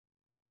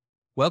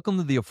Welcome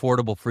to the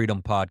Affordable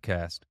Freedom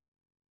Podcast.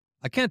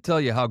 I can't tell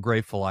you how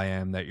grateful I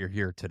am that you're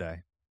here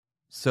today.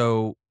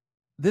 So,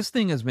 this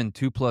thing has been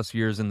 2+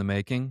 years in the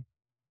making,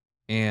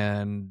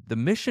 and the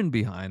mission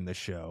behind the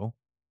show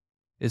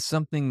is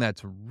something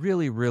that's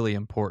really, really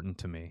important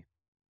to me.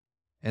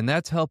 And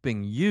that's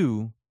helping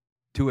you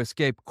to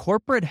escape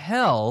corporate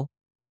hell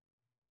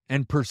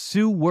and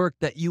pursue work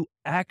that you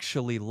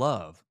actually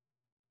love.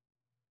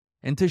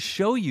 And to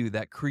show you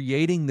that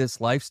creating this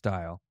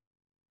lifestyle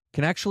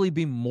can actually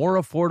be more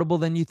affordable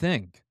than you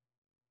think.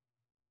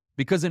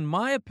 Because in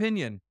my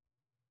opinion,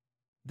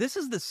 this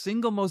is the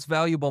single most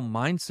valuable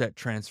mindset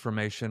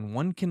transformation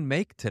one can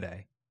make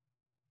today.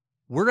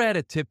 We're at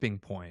a tipping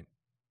point.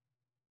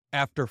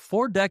 After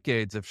 4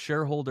 decades of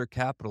shareholder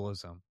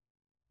capitalism,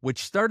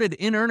 which started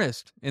in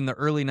earnest in the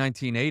early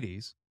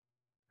 1980s,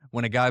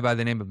 when a guy by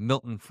the name of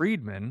Milton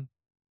Friedman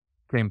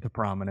came to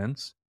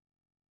prominence,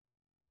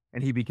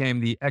 and he became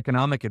the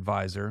economic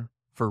advisor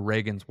for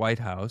Reagan's White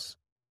House.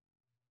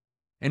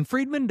 And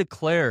Friedman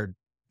declared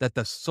that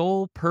the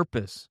sole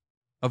purpose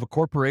of a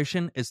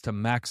corporation is to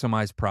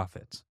maximize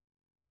profits.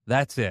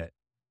 That's it.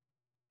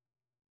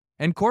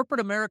 And corporate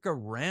America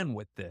ran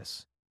with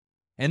this,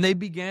 and they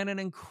began an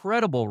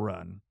incredible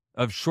run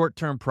of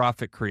short-term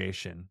profit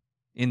creation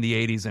in the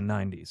 80s and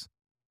 90s.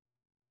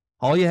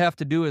 All you have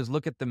to do is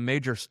look at the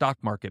major stock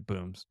market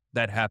booms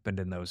that happened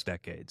in those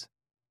decades.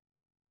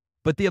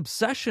 But the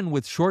obsession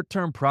with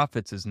short-term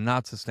profits is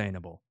not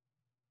sustainable.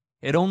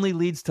 It only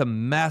leads to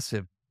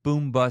massive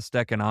boom-bust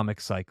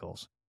economic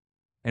cycles,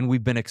 and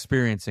we've been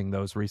experiencing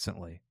those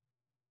recently.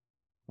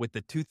 With the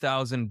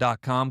 2000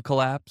 dot-com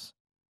collapse,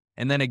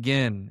 and then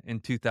again in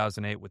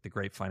 2008 with the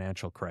Great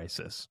Financial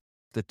Crisis,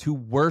 the two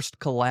worst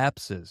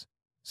collapses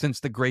since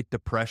the Great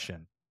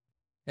Depression.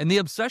 And the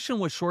obsession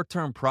with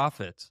short-term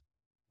profits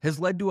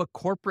has led to a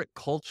corporate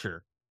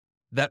culture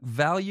that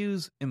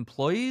values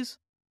employees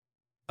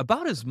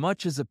about as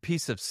much as a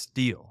piece of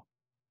steel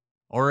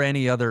or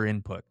any other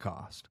input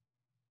cost.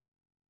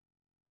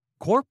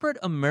 Corporate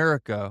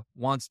America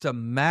wants to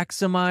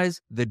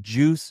maximize the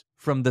juice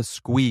from the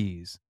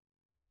squeeze.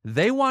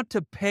 They want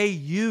to pay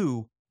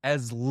you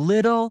as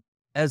little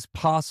as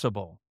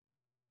possible.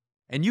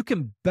 And you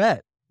can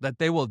bet that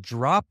they will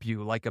drop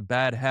you like a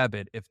bad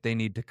habit if they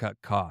need to cut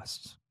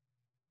costs.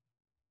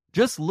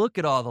 Just look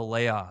at all the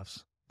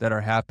layoffs that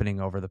are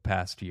happening over the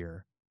past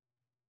year.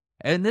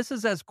 And this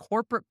is as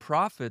corporate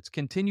profits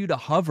continue to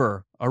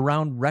hover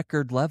around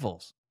record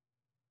levels.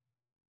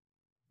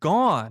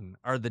 Gone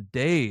are the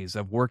days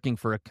of working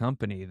for a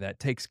company that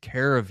takes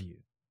care of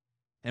you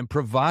and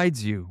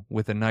provides you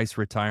with a nice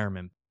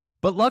retirement.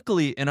 But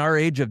luckily, in our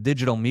age of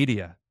digital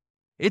media,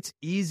 it's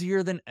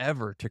easier than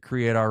ever to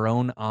create our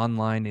own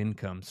online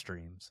income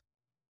streams.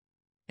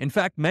 In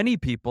fact, many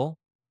people,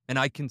 and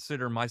I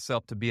consider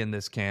myself to be in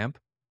this camp,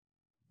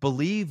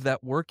 believe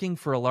that working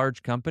for a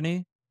large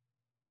company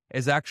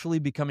is actually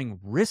becoming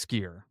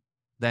riskier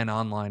than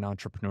online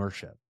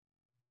entrepreneurship.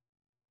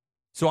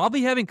 So I'll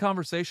be having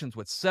conversations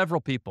with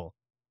several people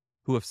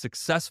who have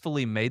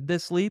successfully made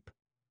this leap,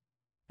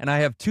 and I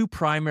have two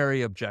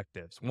primary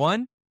objectives.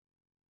 One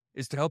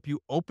is to help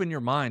you open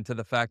your mind to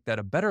the fact that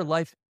a better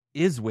life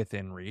is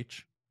within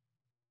reach.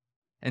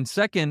 And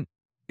second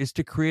is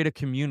to create a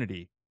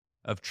community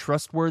of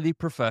trustworthy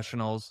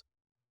professionals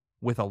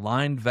with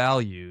aligned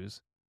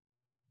values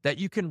that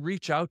you can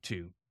reach out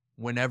to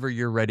whenever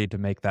you're ready to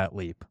make that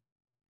leap.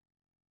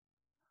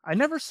 I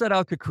never set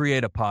out to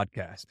create a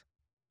podcast,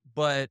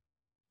 but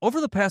over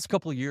the past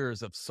couple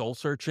years of soul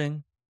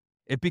searching,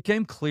 it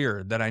became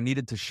clear that I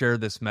needed to share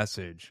this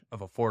message of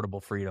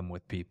affordable freedom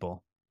with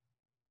people.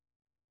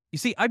 You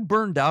see, I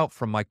burned out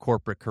from my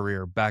corporate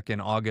career back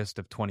in August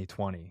of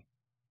 2020.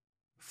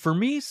 For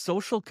me,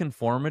 social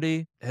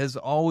conformity has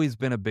always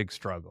been a big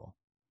struggle.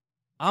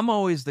 I'm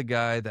always the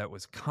guy that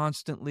was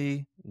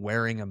constantly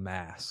wearing a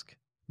mask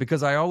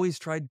because I always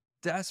tried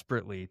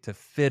desperately to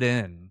fit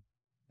in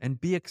and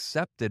be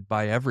accepted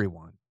by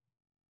everyone.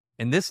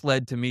 And this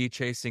led to me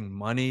chasing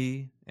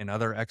money and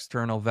other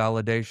external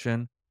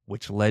validation,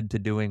 which led to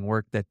doing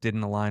work that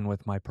didn't align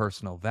with my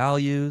personal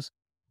values,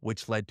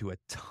 which led to a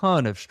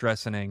ton of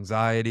stress and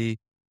anxiety,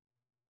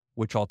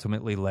 which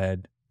ultimately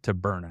led to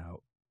burnout.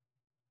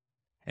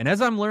 And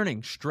as I'm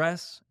learning,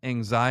 stress,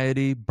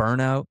 anxiety,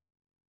 burnout,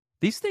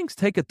 these things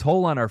take a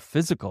toll on our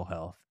physical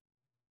health.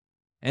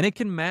 And it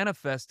can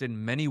manifest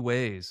in many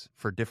ways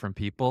for different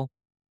people.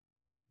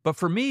 But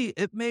for me,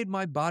 it made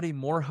my body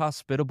more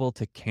hospitable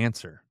to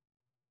cancer.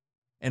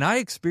 And I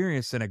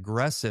experienced an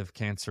aggressive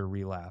cancer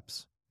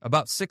relapse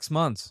about 6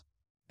 months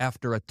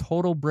after a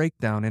total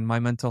breakdown in my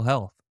mental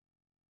health,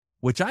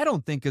 which I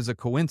don't think is a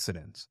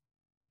coincidence.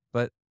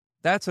 But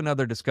that's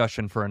another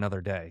discussion for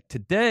another day.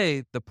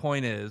 Today, the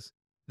point is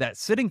that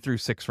sitting through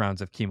 6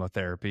 rounds of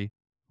chemotherapy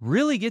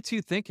really gets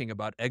you thinking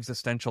about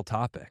existential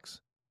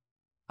topics.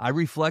 I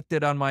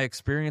reflected on my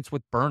experience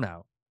with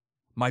burnout,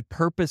 my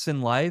purpose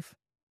in life,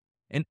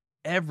 and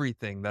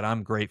everything that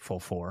I'm grateful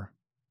for.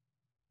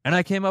 And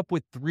I came up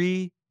with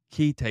 3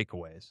 key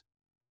takeaways.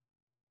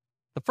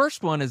 The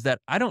first one is that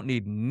I don't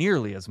need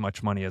nearly as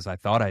much money as I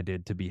thought I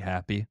did to be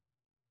happy.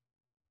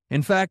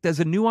 In fact, as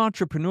a new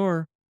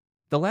entrepreneur,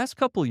 the last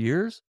couple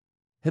years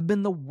have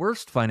been the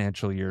worst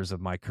financial years of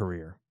my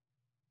career.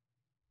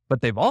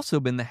 But they've also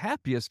been the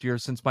happiest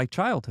years since my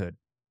childhood.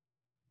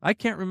 I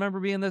can't remember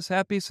being this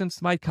happy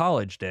since my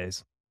college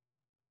days.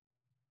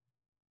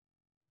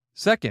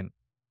 Second,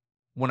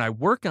 when I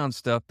work on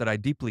stuff that I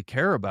deeply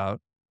care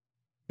about,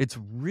 it's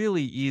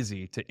really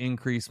easy to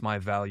increase my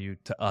value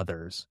to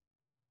others.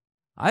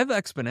 I've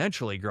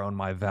exponentially grown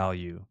my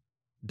value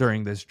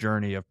during this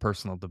journey of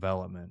personal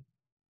development.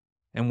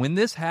 And when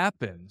this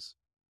happens,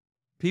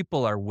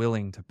 people are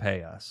willing to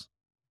pay us.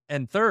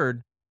 And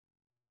third,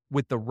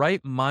 with the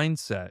right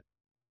mindset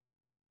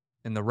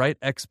and the right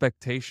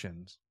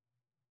expectations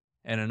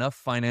and enough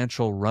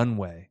financial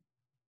runway,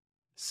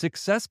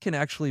 success can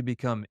actually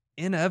become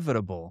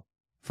inevitable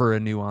for a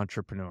new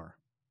entrepreneur.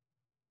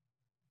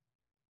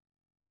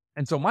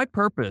 And so my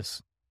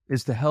purpose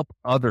is to help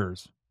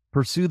others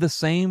pursue the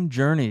same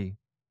journey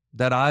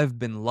that I've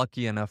been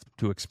lucky enough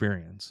to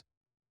experience.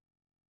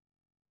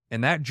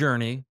 And that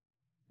journey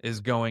is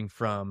going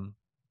from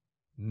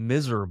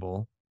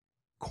miserable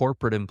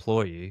corporate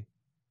employee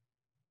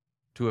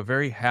to a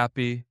very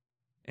happy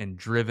and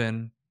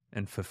driven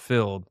and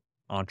fulfilled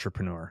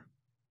entrepreneur.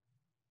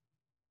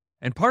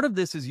 And part of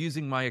this is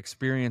using my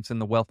experience in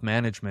the wealth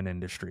management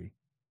industry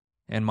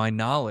and my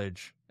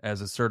knowledge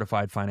as a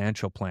certified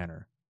financial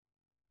planner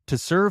to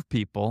serve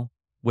people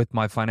with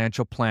my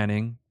financial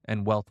planning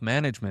and wealth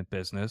management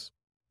business,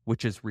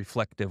 which is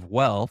Reflective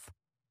Wealth.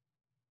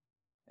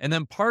 And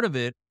then part of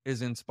it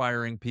is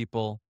inspiring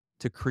people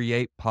to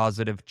create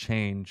positive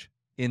change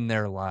in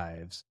their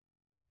lives.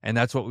 And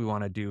that's what we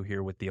want to do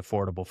here with the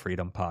Affordable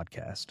Freedom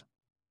Podcast.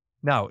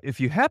 Now, if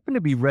you happen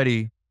to be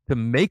ready to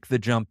make the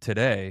jump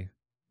today,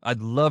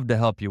 I'd love to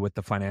help you with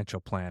the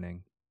financial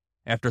planning.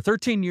 After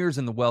 13 years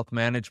in the wealth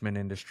management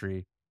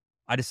industry,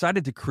 I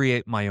decided to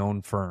create my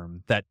own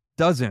firm that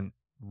doesn't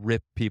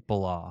rip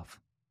people off.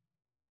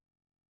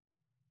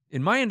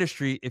 In my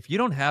industry, if you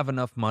don't have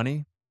enough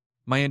money,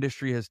 my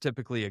industry has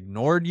typically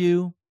ignored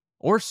you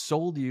or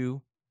sold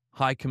you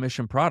high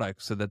commission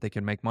products so that they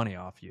can make money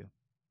off you.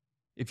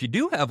 If you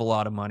do have a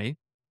lot of money,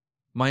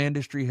 my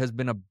industry has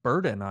been a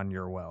burden on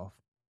your wealth.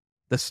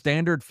 The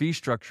standard fee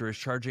structure is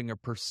charging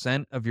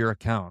 1% of your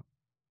account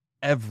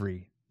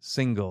every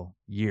single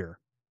year.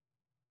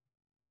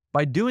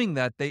 By doing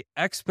that, they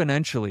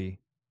exponentially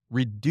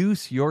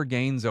reduce your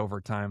gains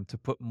over time to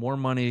put more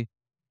money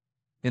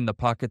in the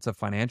pockets of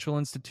financial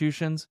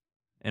institutions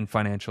and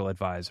financial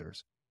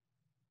advisors.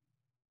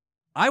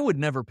 I would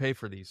never pay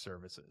for these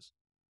services,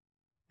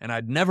 and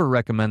I'd never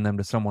recommend them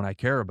to someone I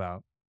care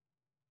about.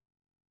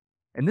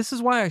 And this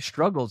is why I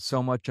struggled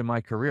so much in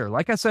my career.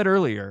 Like I said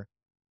earlier,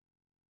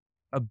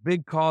 a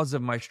big cause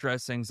of my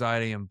stress,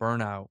 anxiety, and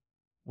burnout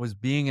was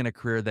being in a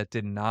career that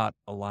did not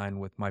align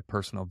with my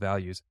personal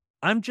values.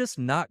 I'm just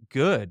not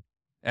good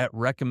at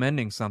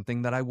recommending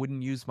something that I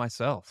wouldn't use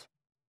myself.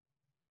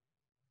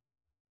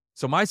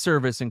 So my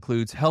service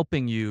includes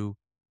helping you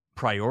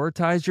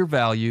prioritize your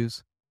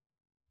values,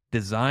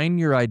 design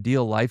your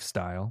ideal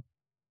lifestyle,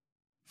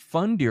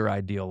 fund your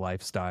ideal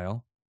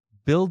lifestyle,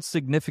 build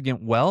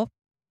significant wealth,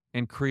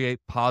 and create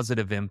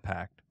positive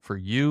impact for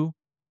you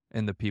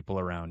and the people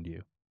around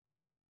you.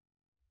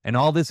 And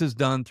all this is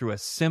done through a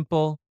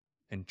simple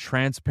and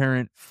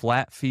transparent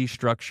flat fee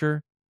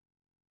structure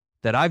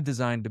that I've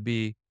designed to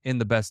be in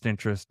the best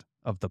interest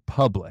of the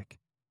public,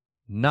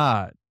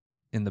 not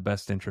in the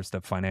best interest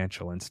of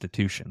financial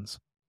institutions.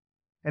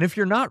 And if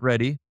you're not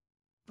ready,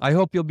 I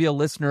hope you'll be a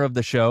listener of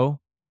the show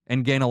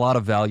and gain a lot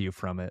of value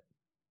from it.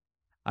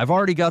 I've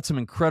already got some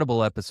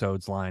incredible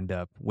episodes lined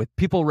up with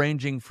people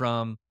ranging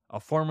from a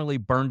formerly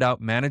burned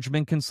out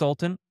management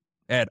consultant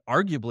at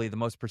arguably the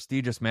most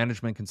prestigious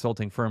management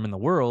consulting firm in the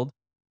world,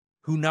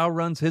 who now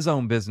runs his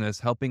own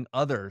business helping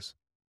others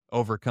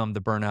overcome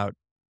the burnout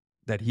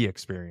that he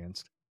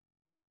experienced,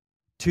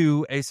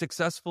 to a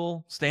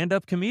successful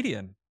stand-up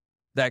comedian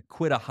that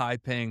quit a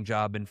high-paying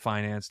job in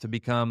finance to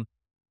become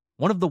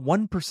one of the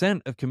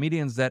 1% of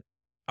comedians that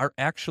are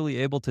actually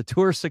able to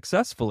tour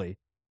successfully.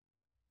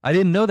 I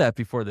didn't know that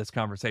before this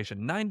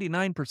conversation.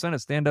 99%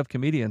 of stand-up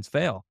comedians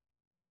fail,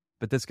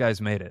 but this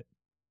guy's made it.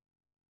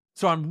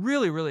 So I'm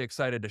really, really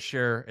excited to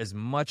share as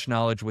much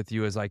knowledge with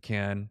you as I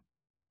can,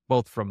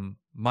 both from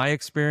my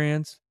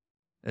experience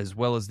as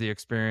well as the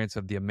experience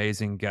of the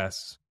amazing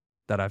guests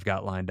that I've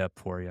got lined up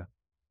for you.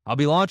 I'll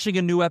be launching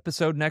a new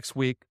episode next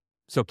week,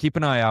 so keep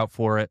an eye out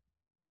for it.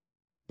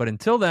 But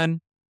until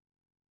then,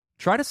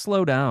 try to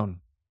slow down,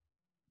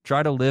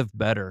 try to live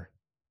better,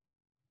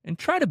 and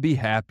try to be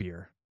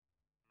happier.